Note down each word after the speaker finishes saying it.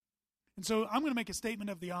And so I'm going to make a statement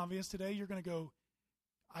of the obvious today. You're going to go,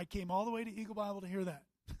 I came all the way to Eagle Bible to hear that.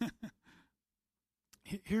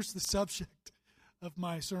 Here's the subject of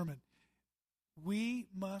my sermon. We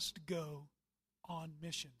must go on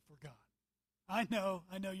mission for God. I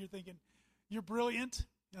know you're thinking, you're brilliant.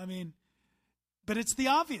 But it's the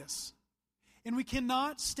obvious. And we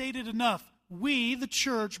cannot state it enough. We, the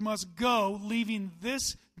church, must go, leaving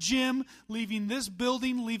this gym, leaving this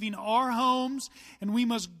building, leaving our homes, and we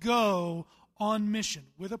must go on mission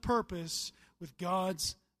with a purpose, with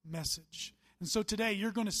God's message. And so today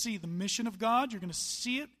you're going to see the mission of God, you're going to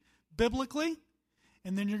see it biblically,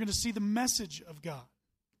 and then you're going to see the message of God.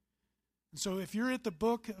 And so if you're at the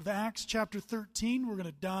book of Acts chapter 13, we're going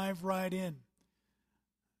to dive right in.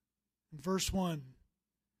 In verse 1,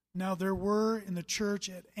 now there were in the church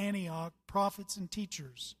at Antioch prophets and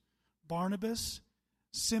teachers, Barnabas,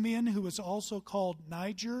 Simeon, who was also called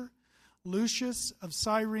Niger, Lucius of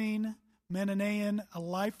Cyrene, Manaen, a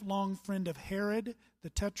lifelong friend of Herod the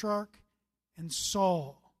Tetrarch, and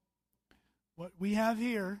Saul. What we have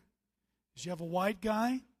here is you have a white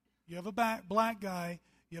guy, you have a black guy,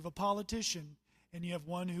 you have a politician, and you have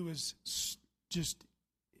one who is just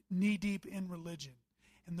knee-deep in religion.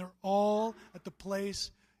 And they're all at the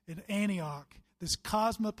place in Antioch, this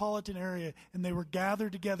cosmopolitan area, and they were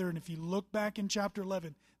gathered together. And if you look back in chapter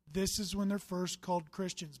 11, this is when they're first called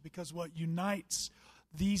Christians, because what unites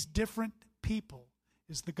these different people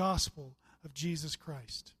is the gospel of Jesus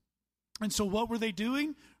Christ. And so what were they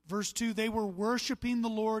doing? Verse 2, they were worshiping the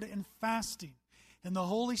Lord and fasting. And the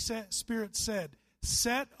Holy Spirit said,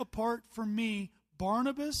 set apart for me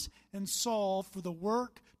Barnabas and Saul for the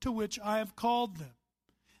work to which I have called them.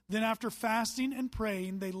 Then after fasting and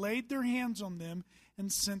praying, they laid their hands on them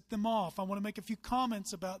and sent them off. I want to make a few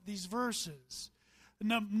comments about these verses.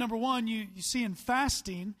 Number one, you see in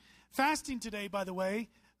fasting today, by the way,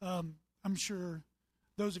 I'm sure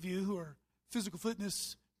those of you who are physical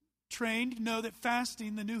fitness trained know that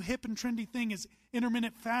fasting, the new hip and trendy thing, is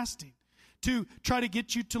intermittent fasting to try to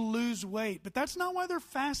get you to lose weight. But that's not why they're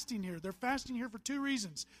fasting here. They're fasting here for two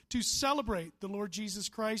reasons: to celebrate the Lord Jesus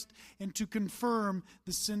Christ and to confirm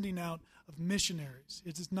the sending out of missionaries.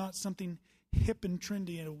 It is not something hip and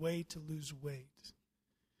trendy in a way to lose weight.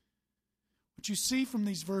 What you see from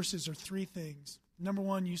these verses are three things. Number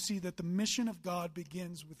one, you see that the mission of God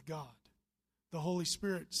begins with God. The Holy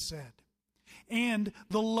Spirit said. And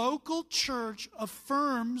the local church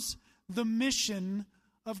affirms the mission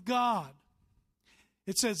of God.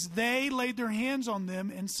 It says they laid their hands on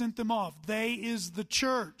them and sent them off. They is the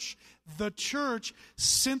church. The church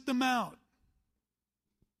sent them out.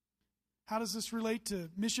 How does this relate to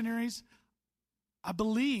missionaries? I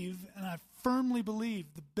believe, and I firmly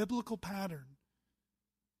believe, the biblical pattern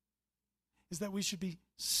is that we should be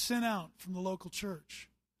sent out from the local church.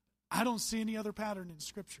 I don't see any other pattern in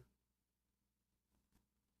Scripture.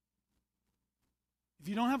 If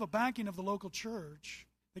you don't have a backing of the local church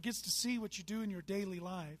that gets to see what you do in your daily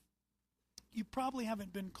life, you probably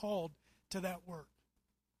haven't been called to that work.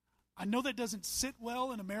 I know that doesn't sit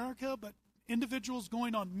well in America, but individuals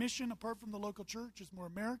going on mission apart from the local church is more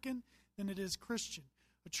American than it is Christian.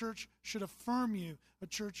 A church should affirm you. A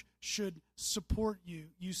church should support you.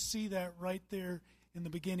 You see that right there in the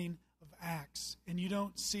beginning of Acts. And you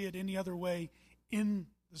don't see it any other way in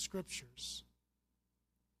the Scriptures.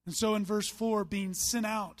 And so in verse 4, being sent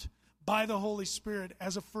out by the Holy Spirit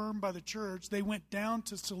as affirmed by the church, they went down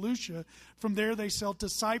to Seleucia. From there they sailed to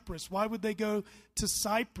Cyprus. Why would they go to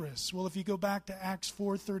Cyprus? Well, if you go back to Acts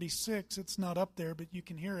 4:36, it's not up there, but you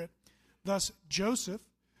can hear it. Thus Joseph,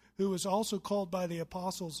 who was also called by the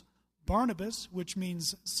apostles Barnabas, which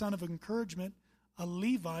means son of encouragement, a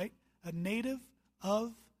Levite, a native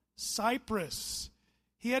of Cyprus.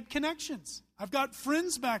 He had connections. I've got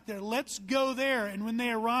friends back there. Let's go there. And when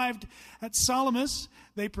they arrived at Salamis,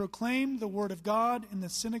 they proclaimed the word of God in the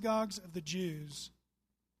synagogues of the Jews.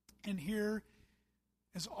 And here,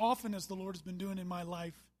 as often as the Lord has been doing in my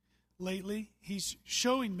life lately, He's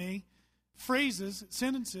showing me phrases,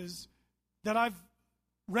 sentences that I've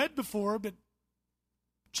read before but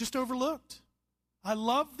just overlooked. I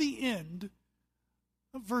love the end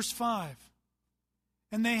of verse 5.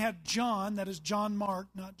 And they had John, that is John Mark,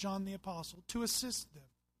 not John the Apostle, to assist them.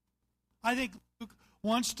 I think Luke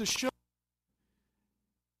wants to show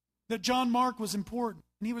that John Mark was important,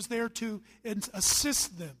 and he was there to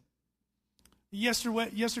assist them.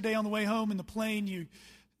 Yesterday on the way home in the plane, you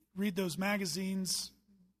read those magazines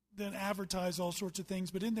that advertise all sorts of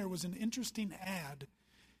things, but in there was an interesting ad.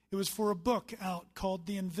 It was for a book out called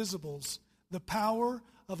The Invisibles, The Power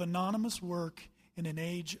of Anonymous Work in an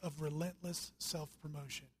Age of Relentless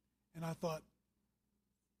Self-Promotion. And I thought,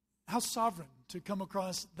 How sovereign to come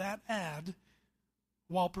across that ad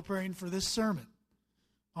while preparing for this sermon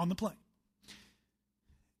on the plane.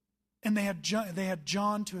 And they had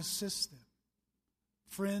John to assist them.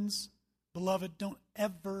 Friends, beloved, don't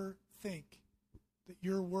ever think that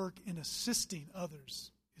your work in assisting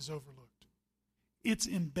others is overlooked. It's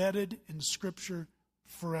embedded in Scripture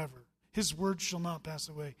forever. His word shall not pass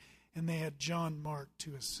away. And they had John Mark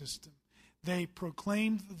to assist them. They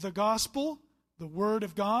proclaimed the gospel, the word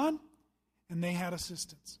of God, and they had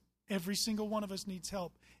assistance. Every single one of us needs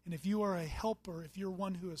help. And if you are a helper, if you're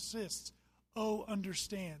one who assists,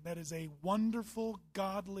 understand that is a wonderful,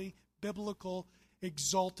 godly, biblical,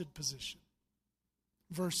 exalted position.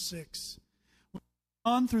 Verse 6.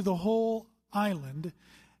 On through the whole island,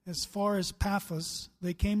 as far as Paphos,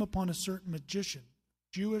 they came upon a certain magician,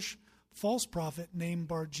 Jewish false prophet named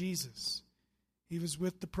Bar-Jesus. He was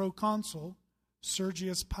with the proconsul,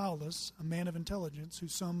 Sergius Paulus, a man of intelligence, who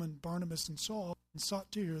summoned Barnabas and Saul and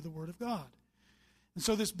sought to hear the word of God. And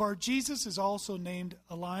so this Bar-Jesus is also named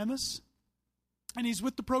Elymas, and he's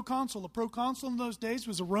with the proconsul. A proconsul in those days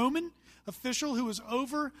was a Roman official who was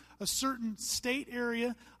over a certain state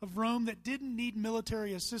area of Rome that didn't need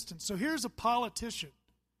military assistance. So here's a politician,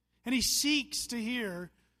 and he seeks to hear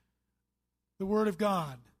the word of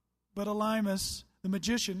God. But Elymas, the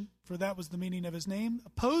magician, for that was the meaning of his name,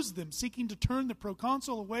 opposed them, seeking to turn the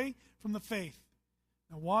proconsul away from the faith.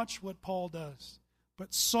 Now watch what Paul does.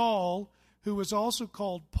 But Saul, who was also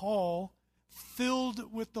called Paul,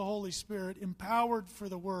 filled with the Holy Spirit, empowered for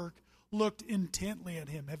the work, looked intently at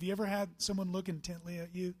him. Have you ever had someone look intently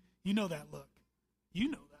at you? You know that look. You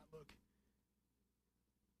know that look.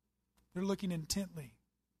 They're looking intently.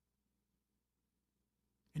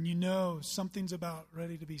 And you know something's about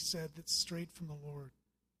ready to be said that's straight from the Lord.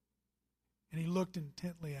 And he looked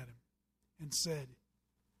intently at him and said,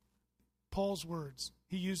 Paul's words,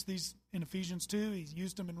 he used these in Ephesians 2, he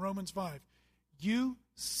used them in Romans 5. You,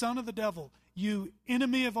 son of the devil, you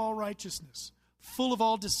enemy of all righteousness, full of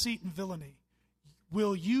all deceit and villainy,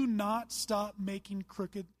 will you not stop making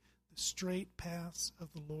crooked the straight paths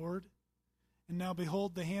of the Lord? And now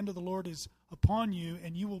behold, the hand of the Lord is upon you,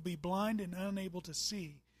 and you will be blind and unable to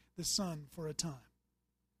see the sun for a time.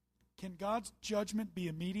 Can God's judgment be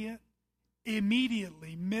immediate?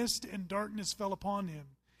 Immediately, mist and darkness fell upon him,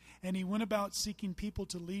 and he went about seeking people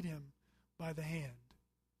to lead him by the hand.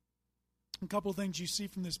 A couple of things you see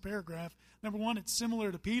from this paragraph. Number one, it's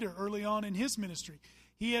similar to Peter early on in his ministry.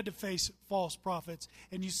 He had to face false prophets,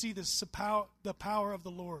 and you see the power of the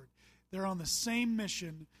Lord. They're on the same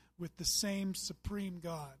mission with the same supreme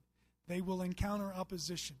God. They will encounter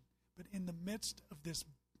opposition, but in the midst of this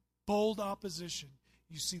bold opposition,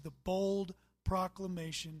 you see the bold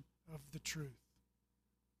proclamation of the truth.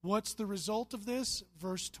 What's the result of this?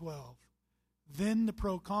 Verse 12. Then the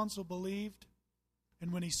proconsul believed,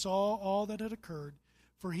 and when he saw all that had occurred,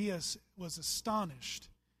 for he was astonished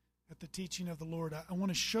at the teaching of the Lord. I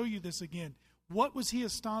want to show you this again. What was he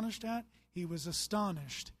astonished at? He was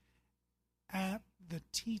astonished at the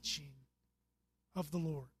teaching of the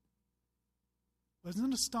Lord. He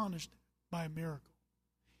wasn't astonished by a miracle.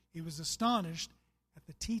 He was astonished at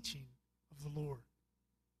the teaching of the Lord.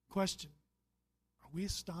 Question: are we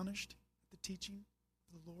astonished at the teaching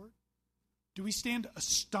of the Lord? Do we stand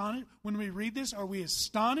astonished when we read this? Are we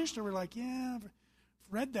astonished, or we're like, yeah, I've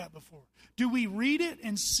read that before? Do we read it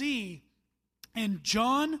and see, and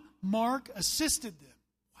John Mark assisted them?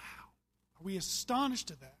 Wow. Are we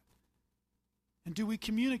astonished at that? And do we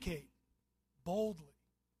communicate boldly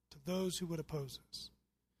to those who would oppose us?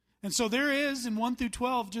 And so there is, in 1 through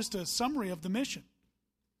 12, just a summary of the mission.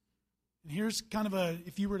 And here's kind of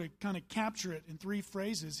if you were to kind of capture it in 3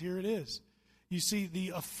 phrases, here it is. You see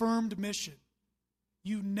the affirmed mission.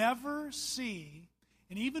 You never see,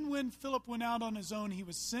 and even when Philip went out on his own, he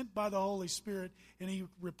was sent by the Holy Spirit, and he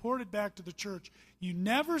reported back to the church. You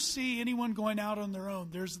never see anyone going out on their own.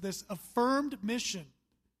 There's this affirmed mission.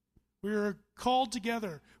 We're called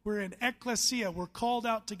together. We're an ecclesia. We're called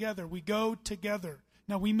out together. We go together.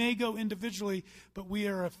 Now, we may go individually, but we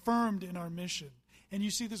are affirmed in our mission. And you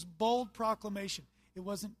see this bold proclamation. It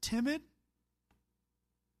wasn't timid.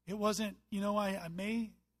 It wasn't, I may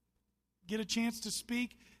get a chance to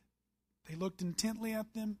speak. They looked intently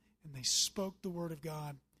at them, and they spoke the word of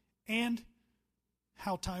God. And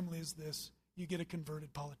how timely is this? You get a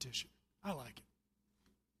converted politician. I like it.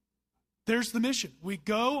 There's the mission. We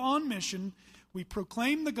go on mission, we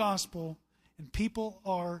proclaim the gospel, and people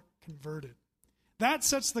are converted. That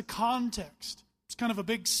sets the context. It's kind of a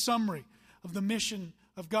big summary of the mission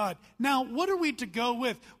of God. Now, what are we to go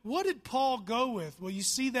with? What did Paul go with? Well, you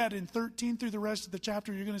see that in 13 through the rest of the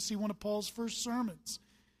chapter. You're going to see one of Paul's first sermons.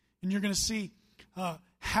 And you're going to see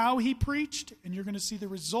how he preached, and you're going to see the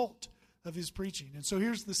result of his preaching. And so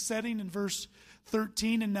here's the setting in verse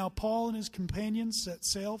 13. And now Paul and his companions set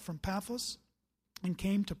sail from Paphos and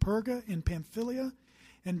came to Perga in Pamphylia,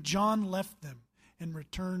 and John left them and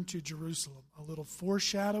returned to Jerusalem. A little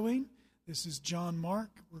foreshadowing. This is John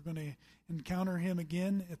Mark. We're going to encounter him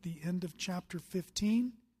again at the end of chapter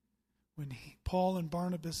 15 when Paul and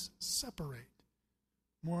Barnabas separate.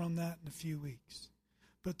 More on that in a few weeks.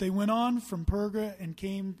 But they went on from Perga and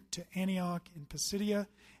came to Antioch in Pisidia,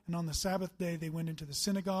 and on the Sabbath day they went into the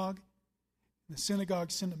synagogue. And the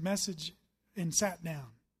synagogue sent a message and sat down.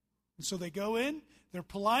 And so they go in, they're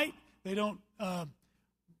polite, they don't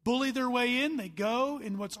bully their way in, they go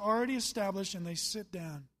in what's already established and they sit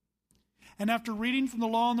down. And after reading from the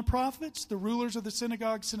law and the prophets, the rulers of the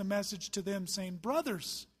synagogue sent a message to them saying,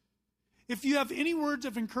 "Brothers, if you have any words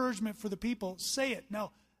of encouragement for the people, say it."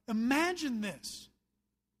 Now, imagine this.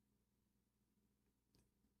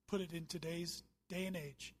 Put it in today's day and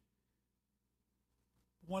age.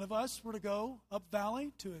 One of us were to go up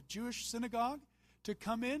valley to a Jewish synagogue to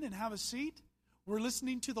come in and have a seat. We're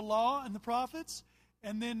listening to the law and the prophets,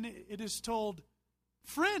 and then it is told,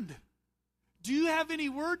 "Friend, do you have any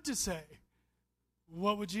word to say?"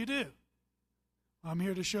 What would you do? I'm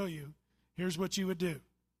here to show you. Here's what you would do.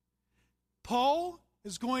 Paul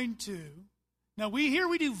is going to, now we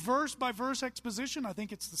do verse by verse exposition. I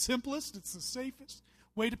think it's the simplest, it's the safest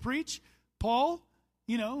way to preach. Paul,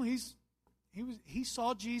 he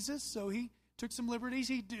saw Jesus, so he took some liberties.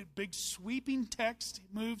 He did big sweeping text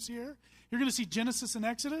moves here. You're going to see Genesis and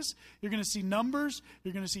Exodus. You're going to see Numbers.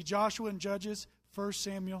 You're going to see Joshua and Judges, 1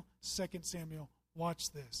 Samuel, 2 Samuel.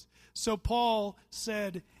 Watch this. So Paul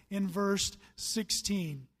said in verse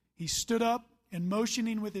 16, he stood up and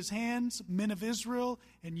motioning with his hands, "Men of Israel,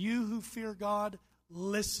 and you who fear God,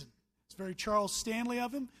 listen." It's very Charles Stanley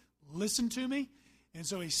of him. Listen to me. And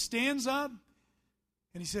so he stands up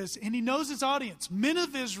and he says, and he knows his audience, "Men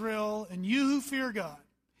of Israel, and you who fear God."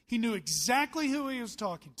 He knew exactly who he was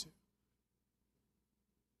talking to.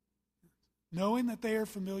 Knowing that they are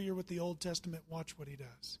familiar with the Old Testament, watch what he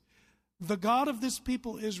does. "The God of this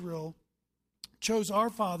people, Israel, chose our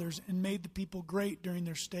fathers and made the people great during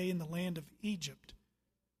their stay in the land of Egypt."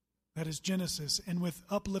 That is Genesis. "And with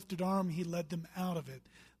uplifted arm he led them out of it."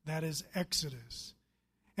 That is Exodus.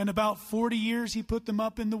 "And about 40 years he put them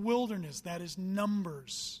up in the wilderness." That is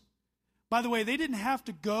Numbers. By the way, they didn't have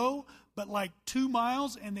to go but like 2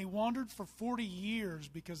 miles, and they wandered for 40 years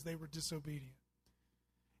because they were disobedient.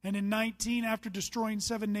 "And in 19, after destroying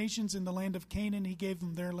 7 nations in the land of Canaan, he gave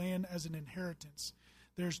them their land as an inheritance."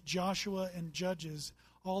 There's Joshua and Judges.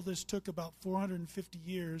 All this took about 450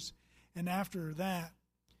 years. And after that,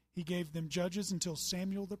 he gave them judges until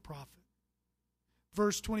Samuel the prophet.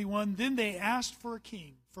 Verse 21, "Then they asked for a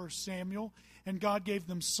king," 1 Samuel, "and God gave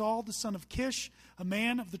them Saul the son of Kish, a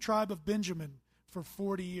man of the tribe of Benjamin, for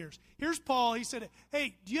 40 years. Here's Paul. He said,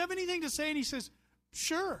 "Hey, do you have anything to say?" And he says,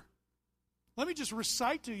 "Sure. Let me just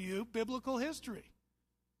recite to you biblical history."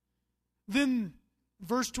 Then,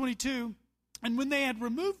 verse 22, "And when they had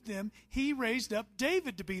removed them, he raised up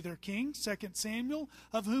David to be their king, 2 Samuel,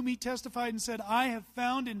 of whom he testified and said, 'I have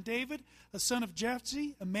found in David a son of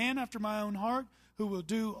Jesse, a man after my own heart, who will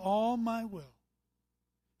do all my will.'"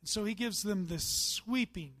 And so he gives them this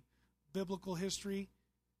sweeping biblical history.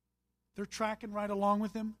 They're tracking right along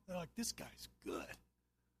with him. They're like, "This guy's good.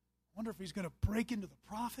 I wonder if he's going to break into the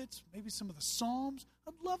prophets, maybe some of the Psalms.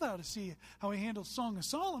 I'd love to see how he handles Song of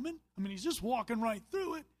Solomon. I mean, he's just walking right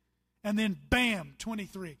through it." And then, bam,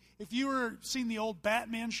 23. If you were seeing the old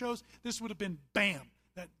Batman shows, this would have been bam,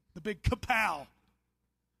 the big kapow.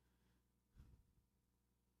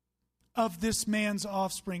 "Of this man's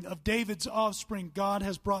offspring, of David's offspring, God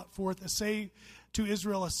has brought forth to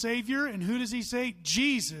Israel a Savior." And who does he say?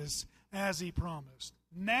 Jesus, as he promised.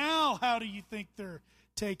 Now, how do you think they're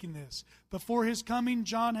taking this? "Before his coming,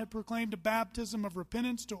 John had proclaimed a baptism of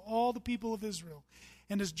repentance to all the people of Israel.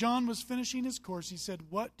 And as John was finishing his course, he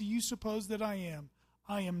said, 'What do you suppose that I am?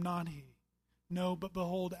 I am not he. No, but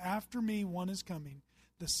behold, after me one is coming,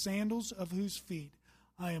 the sandals of whose feet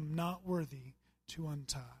I am not worthy to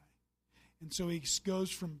untie.'" And so he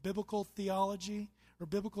goes from biblical theology or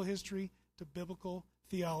biblical history to biblical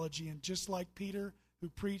theology. And just like Peter, who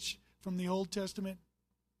preached from the Old Testament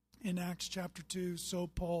in Acts chapter 2, so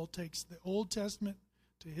Paul takes the Old Testament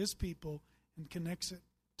to his people and connects it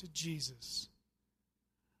to Jesus.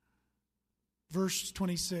 Verse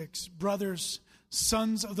 26, "Brothers,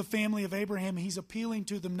 sons of the family of Abraham," he's appealing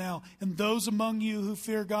to them now, "and those among you who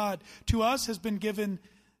fear God, to us has been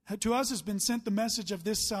sent the message of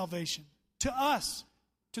this salvation." To us.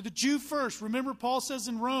 To the Jew first. Remember, Paul says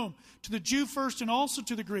in Rome, to the Jew first and also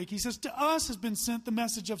to the Greek. He says, to us has been sent the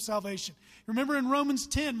message of salvation. Remember in Romans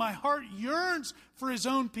 10, my heart yearns for his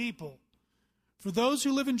own people, for those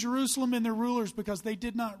who live in Jerusalem and their rulers, because they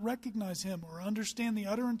did not recognize him or understand the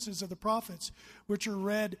utterances of the prophets, which are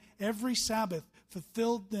read every Sabbath,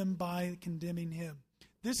 fulfilled them by condemning him.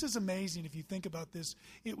 This is amazing if you think about this.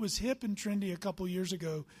 It was hip and trendy a couple years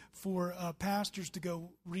ago for pastors to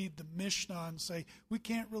go read the Mishnah and say, we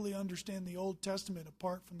can't really understand the Old Testament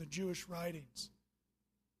apart from the Jewish writings.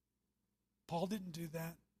 Paul didn't do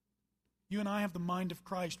that. You and I have the mind of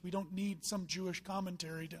Christ. We don't need some Jewish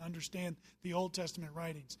commentary to understand the Old Testament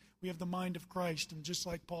writings. We have the mind of Christ, and just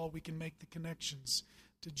like Paul, we can make the connections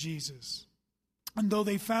to Jesus. And though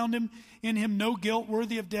they found in him no guilt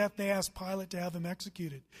worthy of death, they asked Pilate to have him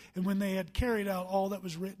executed. And when they had carried out all that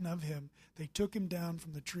was written of him, they took him down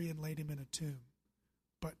from the tree and laid him in a tomb.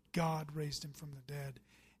 But God raised him from the dead.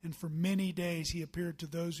 And for many days he appeared to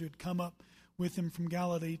those who had come up with him from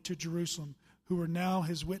Galilee to Jerusalem, who are now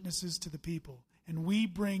his witnesses to the people. And we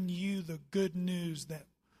bring you the good news that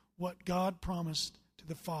what God promised to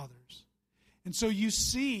the fathers. And so you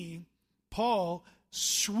see Paul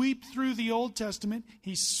sweep through the Old Testament.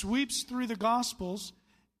 He sweeps through the Gospels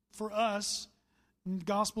for us.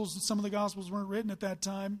 Gospels, some of the Gospels weren't written at that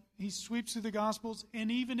time. He sweeps through the Gospels and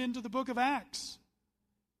even into the book of Acts.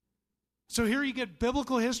 So here you get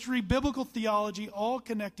biblical history, biblical theology, all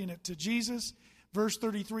connecting it to Jesus. Verse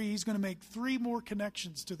 33, he's going to make three more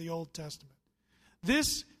connections to the Old Testament.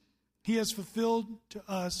 This he has fulfilled to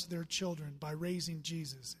us, their children, by raising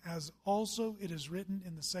Jesus, as also it is written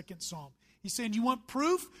in the second Psalm. He's saying, you want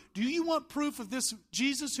proof? Do you want proof of this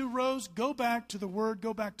Jesus who rose? Go back to the Word.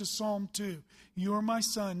 Go back to Psalm 2. You are my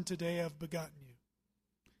son. Today I have begotten you.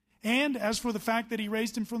 And as for the fact that he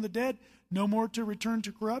raised him from the dead, no more to return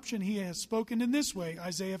to corruption, he has spoken in this way,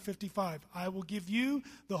 Isaiah 55. I will give you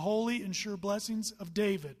the holy and sure blessings of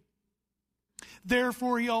David.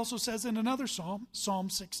 Therefore, he also says in another psalm, Psalm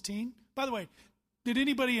 16. By the way, did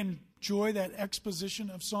anybody enjoy that exposition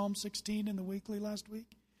of Psalm 16 in the weekly last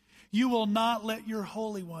week? You will not let your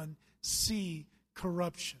Holy One see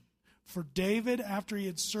corruption. For David, after he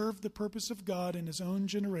had served the purpose of God in his own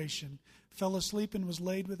generation, fell asleep and was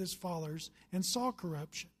laid with his fathers and saw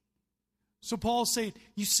corruption. So Paul's saying,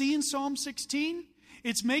 you see in Psalm 16,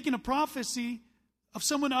 it's making a prophecy of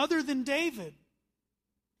someone other than David.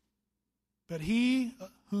 But he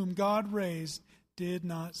whom God raised did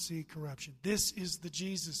not see corruption. This is the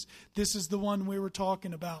Jesus. This is the one we were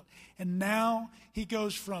talking about. And now he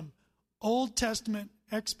goes from Old Testament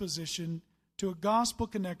exposition to a gospel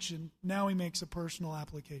connection. Now he makes a personal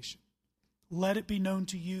application. Let it be known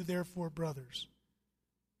to you, therefore, brothers,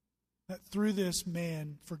 that through this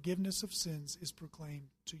man forgiveness of sins is proclaimed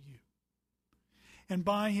to you. And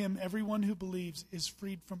by him everyone who believes is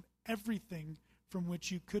freed from everything from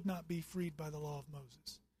which you could not be freed by the law of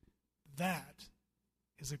Moses. That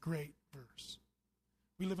is a great verse.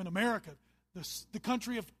 We live in America, the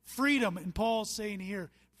country of freedom, and Paul's saying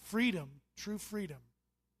here, freedom, true freedom,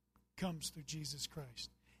 comes through Jesus Christ.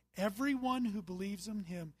 Everyone who believes in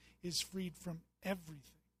him is freed from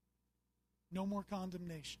everything. No more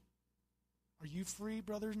condemnation. Are you free,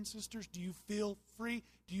 brothers and sisters? Do you feel free?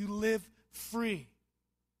 Do you live free?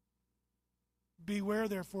 Beware,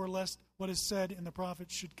 therefore, lest what is said in the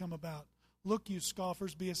prophets should come about. Look, you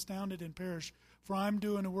scoffers, be astounded and perish, for I am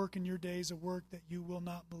doing a work in your days, a work that you will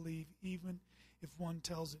not believe, even if one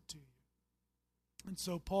tells it to you. And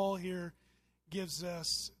so Paul here gives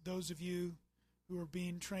us, those of you who are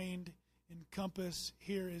being trained in Compass,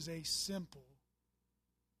 here is a simple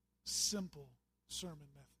sermon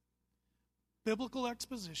method. Biblical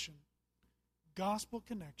exposition, gospel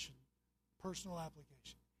connection, personal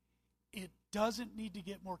application. It doesn't need to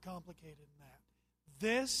get more complicated than that.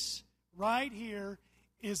 This right here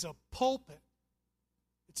is a pulpit.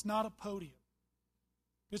 It's not a podium.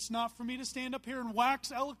 It's not for me to stand up here and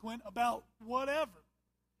wax eloquent about whatever.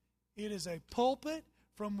 It is a pulpit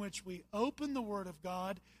from which we open the Word of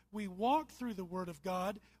God, we walk through the Word of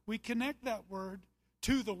God, we connect that Word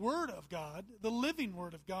to the Word of God, the living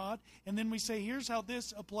Word of God, and then we say, here's how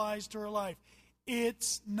this applies to our life.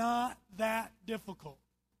 It's not that difficult.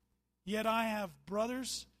 Yet I have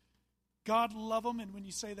brothers, God love them, and when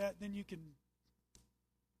you say that, then you can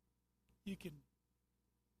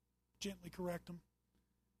gently correct them.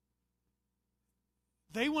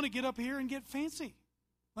 They want to get up here and get fancy.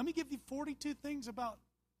 Let me give you 42 things about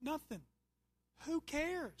nothing. Who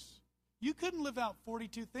cares? You couldn't live out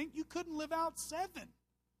 42 things. You couldn't live out 7.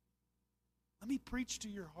 Let me preach to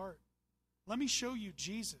your heart. Let me show you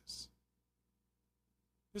Jesus.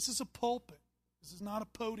 This is a pulpit. This is not a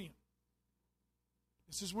podium.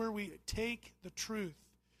 This is where we take the truth,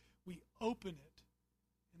 we open it,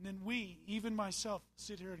 and then we, even myself,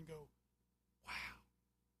 sit here and go, wow,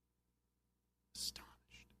 astonished.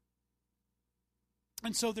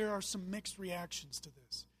 And so there are some mixed reactions to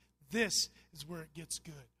this. This is where it gets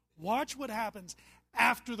good. Watch what happens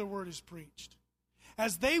after the word is preached.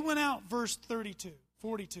 As they went out, verse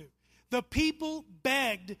 42, the people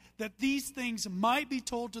begged that these things might be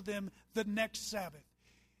told to them the next Sabbath.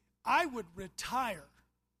 I would retire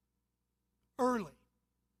early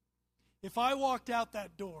if I walked out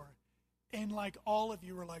that door and like all of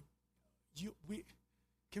you were like,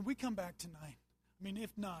 can we come back tonight? I mean,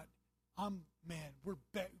 if not, we're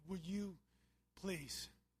back. Will you please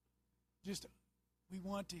just, we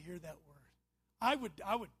want to hear that word. I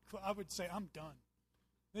would say, I'm done.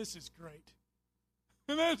 This is great.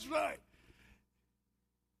 And that's right.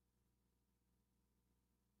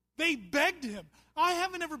 They begged him. I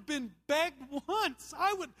haven't ever been begged once.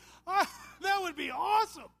 That would be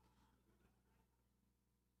awesome.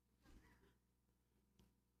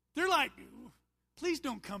 They're like, please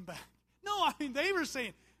don't come back. No, I mean, they were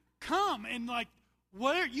saying, come. And like,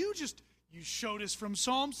 you showed us from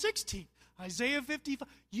Psalm 16. Isaiah 55.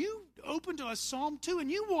 You opened to us Psalm 2 and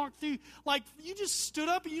you walked through, like you just stood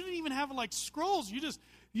up and you didn't even have like scrolls. You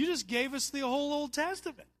just gave us the whole Old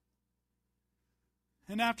Testament.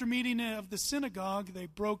 And after meeting of the synagogue, they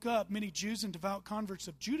broke up. Many Jews and devout converts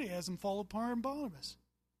of Judaism followed Paul and Barnabas,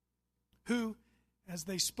 who, as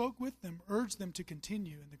they spoke with them, urged them to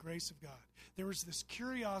continue in the grace of God. There was this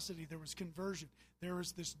curiosity, there was conversion, there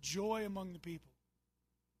was this joy among the people.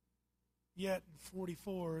 Yet in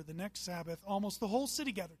 44, the next Sabbath, almost the whole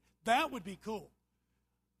city gathered. That would be cool.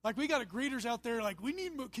 Like we got a greeters out there like,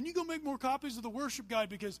 can you go make more copies of the worship guide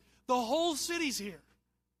because the whole city's here.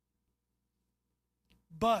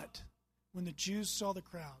 But when the Jews saw the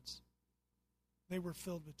crowds, they were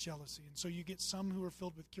filled with jealousy. And so you get some who are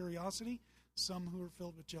filled with curiosity, some who are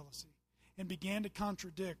filled with jealousy, and began to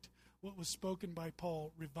contradict what was spoken by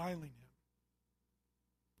Paul, reviling him.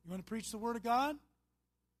 You want to preach the word of God?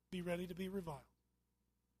 Be ready to be reviled.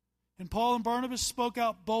 And Paul and Barnabas spoke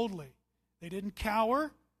out boldly. They didn't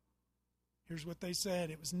cower. Here's what they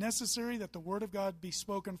said. It was necessary that the word of God be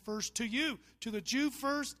spoken first to you, to the Jew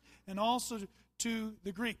first, and also to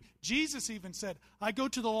the Greek. Jesus even said, I go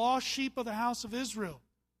to the lost sheep of the house of Israel.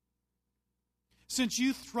 Since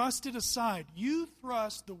you thrust it aside, you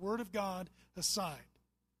thrust the word of God aside.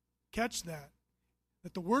 Catch that.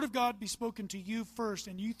 That the word of God be spoken to you first,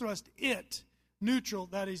 and you thrust it neutral,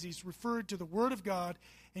 that is, he's referred to the word of God,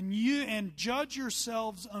 and judge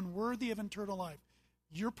yourselves unworthy of eternal life.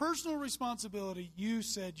 Your personal responsibility, you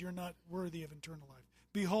said you're not worthy of eternal life.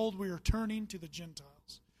 Behold, we are turning to the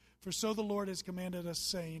Gentiles. For so the Lord has commanded us,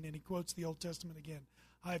 saying, and he quotes the Old Testament again,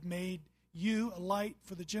 I have made you a light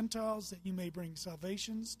for the Gentiles, that you may bring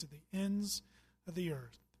salvations to the ends of the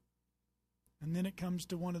earth. And then it comes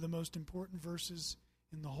to one of the most important verses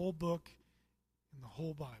in the whole book, in the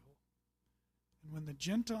whole Bible. And when the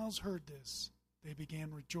Gentiles heard this, they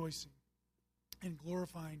began rejoicing and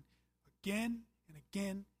glorifying again and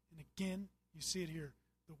again and again. You see it here,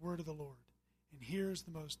 the word of the Lord. And here's the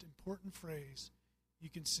most important phrase you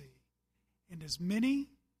can see. And as many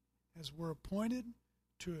as were appointed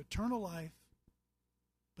to eternal life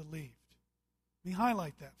believed. Let me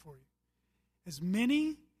highlight that for you. As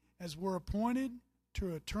many as were appointed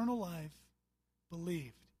to eternal life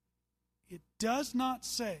believed. It does not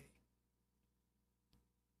say,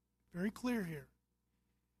 very clear here,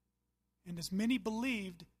 and as many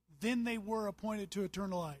believed, then they were appointed to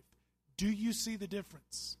eternal life. Do you see the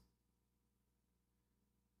difference?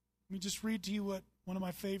 Let me just read to you what one of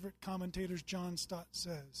my favorite commentators, John Stott,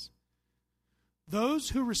 says. Those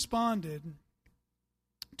who responded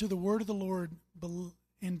to the word of the Lord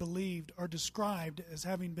and believed are described as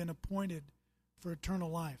having been appointed for eternal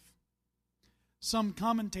life. Some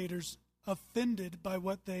commentators, offended by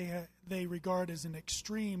what they regard as an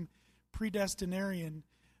extreme predestinarian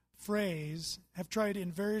phrase, have tried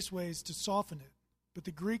in various ways to soften it. But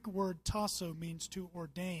the Greek word tasso means to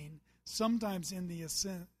ordain, sometimes in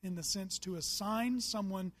the sense to assign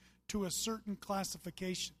someone to a certain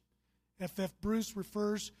classification. F.F. Bruce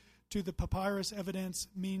refers to the papyrus evidence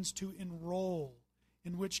means to enroll,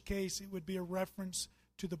 in which case it would be a reference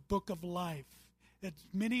to the book of life. That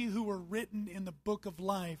many who were written in the book of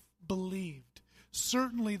life believed.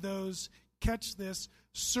 Certainly those, catch this,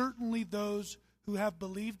 certainly those who have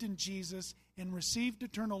believed in Jesus and received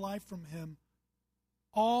eternal life from him,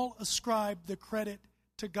 all ascribe the credit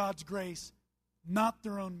to God's grace, not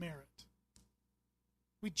their own merit.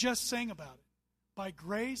 We just sang about it. By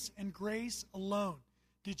grace and grace alone.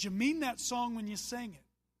 Did you mean that song when you sang it?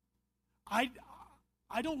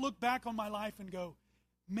 I don't look back on my life and go,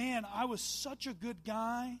 man, I was such a good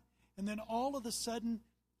guy, and then all of a sudden,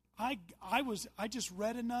 I just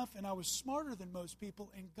read enough, and I was smarter than most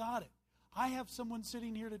people and got it. I have someone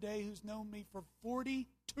sitting here today who's known me for 40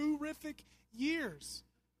 terrific years.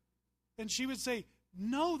 And she would say,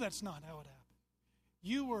 no, that's not how it happened.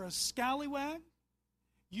 You were a scallywag.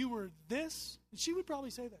 You were this. And she would probably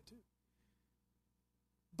say that too.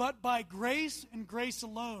 But by grace and grace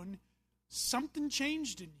alone, something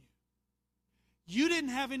changed in you. You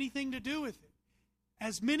didn't have anything to do with it.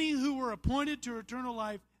 As many who were appointed to eternal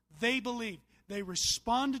life, they believed. They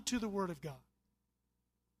responded to the Word of God.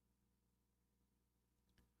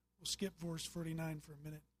 We'll skip verse 49 for a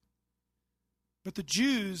minute. But the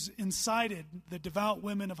Jews incited the devout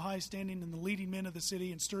women of high standing and the leading men of the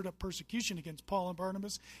city and stirred up persecution against Paul and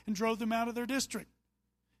Barnabas and drove them out of their district.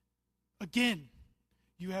 Again,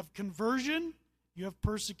 you have conversion, you have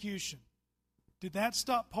persecution. Did that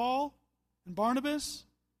stop Paul and Barnabas?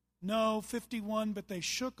 No, 51, but they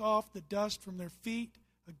shook off the dust from their feet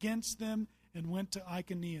against them and went to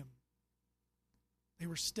Iconium. They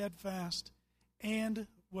were steadfast, and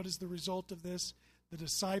what is the result of this? The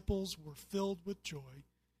disciples were filled with joy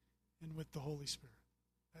and with the Holy Spirit.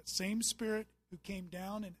 That same Spirit who came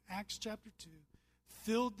down in Acts chapter 2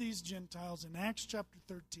 filled these Gentiles in Acts chapter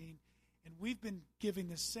 13, and we've been giving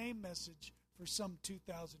the same message for some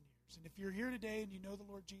 2,000 years. And if you're here today and you know the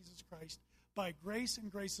Lord Jesus Christ, by grace and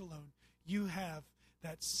grace alone, you have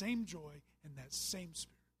that same joy and that same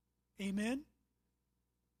Spirit. Amen?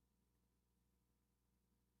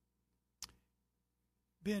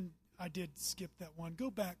 Ben, I did skip that one. Go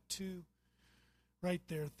back to right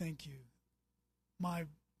there. Thank you. My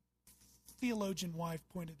theologian wife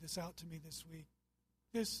pointed this out to me this week.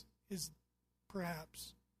 This is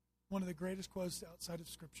perhaps one of the greatest quotes outside of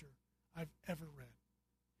Scripture I've ever read.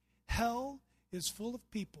 Hell is full of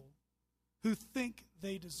people who think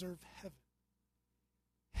they deserve heaven.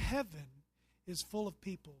 Heaven is full of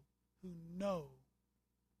people who know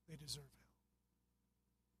they deserve hell.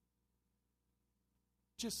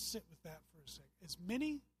 Just sit with that for a second. As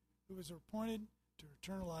many who are appointed to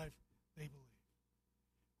eternal life, they believe.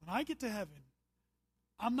 When I get to heaven,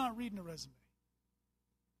 I'm not reading a resume.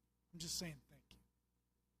 I'm just saying thank you.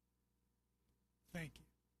 Thank you.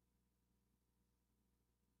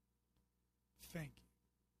 Thank you.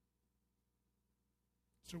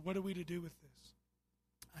 So what are we to do with this?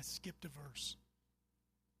 I skipped a verse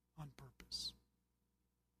on purpose.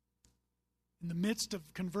 In the midst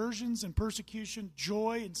of conversions and persecution,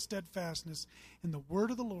 joy and steadfastness in the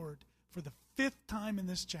word of the Lord for the 5th time in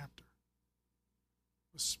this chapter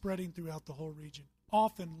was spreading throughout the whole region.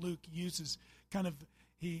 Often Luke uses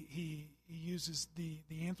he uses the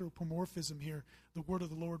anthropomorphism here. The word of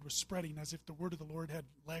the Lord was spreading as if the word of the Lord had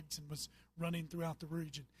legs and was running throughout the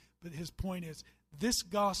region. But his point is, this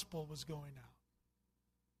gospel was going out.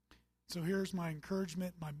 So here's my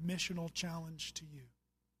encouragement, my missional challenge to you.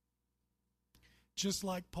 Just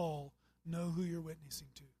like Paul, know who you're witnessing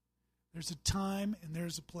to. There's a time and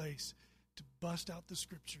there's a place to bust out the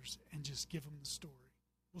Scriptures and just give them the story.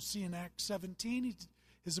 We'll see in Acts 17,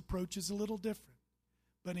 his approach is a little different.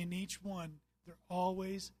 But in each one, they're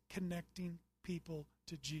always connecting people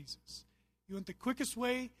to Jesus. You want the quickest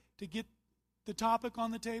way to get the topic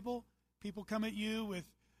on the table? People come at you with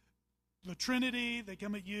the Trinity. They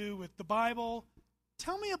come at you with the Bible.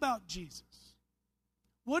 Tell me about Jesus.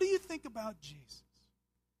 What do you think about Jesus?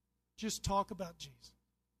 Just talk about Jesus.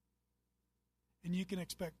 And you can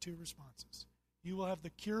expect 2 responses. You will have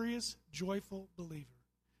the curious, joyful believer.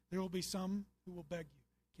 There will be some who will beg you,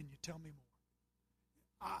 can you tell me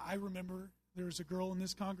more? I remember there was a girl in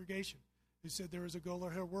this congregation who said there was a girl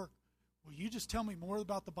at her work. Will you just tell me more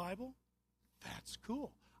about the Bible? That's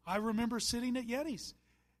cool. I remember sitting at Yeti's,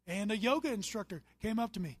 and a yoga instructor came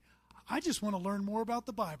up to me. I just want to learn more about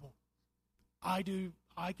the Bible. I do.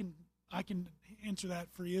 I can answer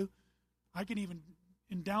that for you. I can even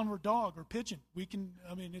in downward dog or pigeon. We can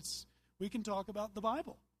talk about the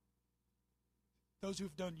Bible. Those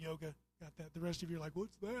who've done yoga got that. The rest of you are like,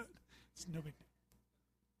 what's that? It's no big deal.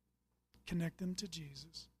 Connect them to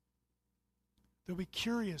Jesus. They'll be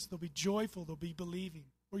curious. They'll be joyful. They'll be believing.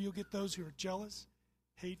 Or you'll get those who are jealous,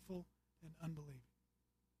 hateful, and unbelieving.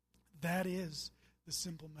 That is the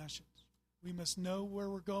simple message. We must know where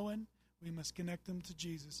we're going. We must connect them to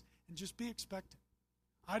Jesus. And just be expectant.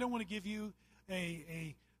 I don't want to give you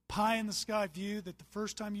a pie-in-the-sky view that the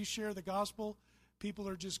first time you share the gospel, people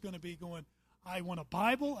are just going to be going, I want a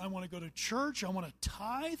Bible. I want to go to church. I want to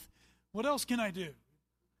tithe. What else can I do?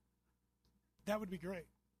 That would be great.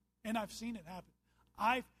 And I've seen it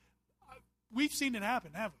happen. We've seen it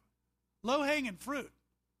happen, haven't we? Low-hanging fruit.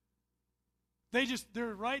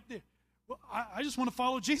 They're right there. Well, I just want to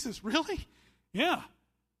follow Jesus. Really? Yeah.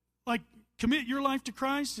 Like, commit your life to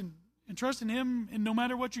Christ and trust in Him, and no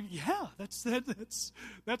matter what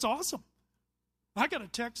that's awesome. I got a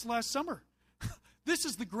text last summer. This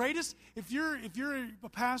is the greatest, if you're a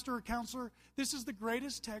pastor or counselor, this is the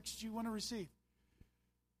greatest text you want to receive.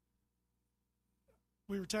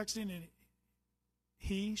 We were texting,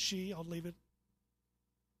 and she, I'll leave it,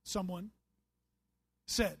 someone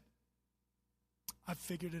said, I've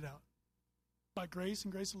figured it out. By grace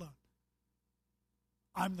and grace alone.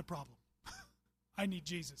 I'm the problem. I need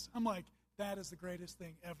Jesus. I'm like, that is the greatest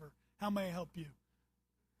thing ever. How may I help you?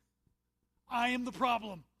 I am the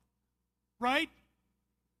problem. Right?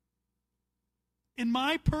 In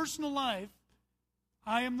my personal life,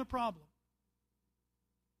 I am the problem.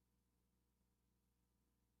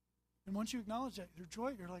 And once you acknowledge that, your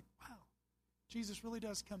joy, you're like, wow, Jesus really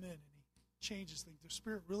does come in and He changes things. The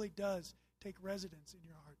Spirit really does take residence in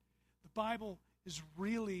your heart. The Bible is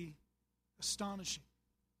really astonishing.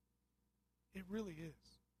 It really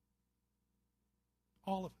is.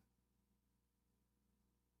 All of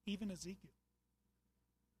it. Even Ezekiel.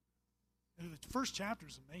 The first chapter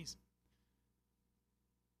is amazing.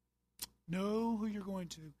 Know who you're going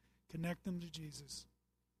to. Connect them to Jesus.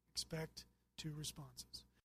 Expect 2 responses.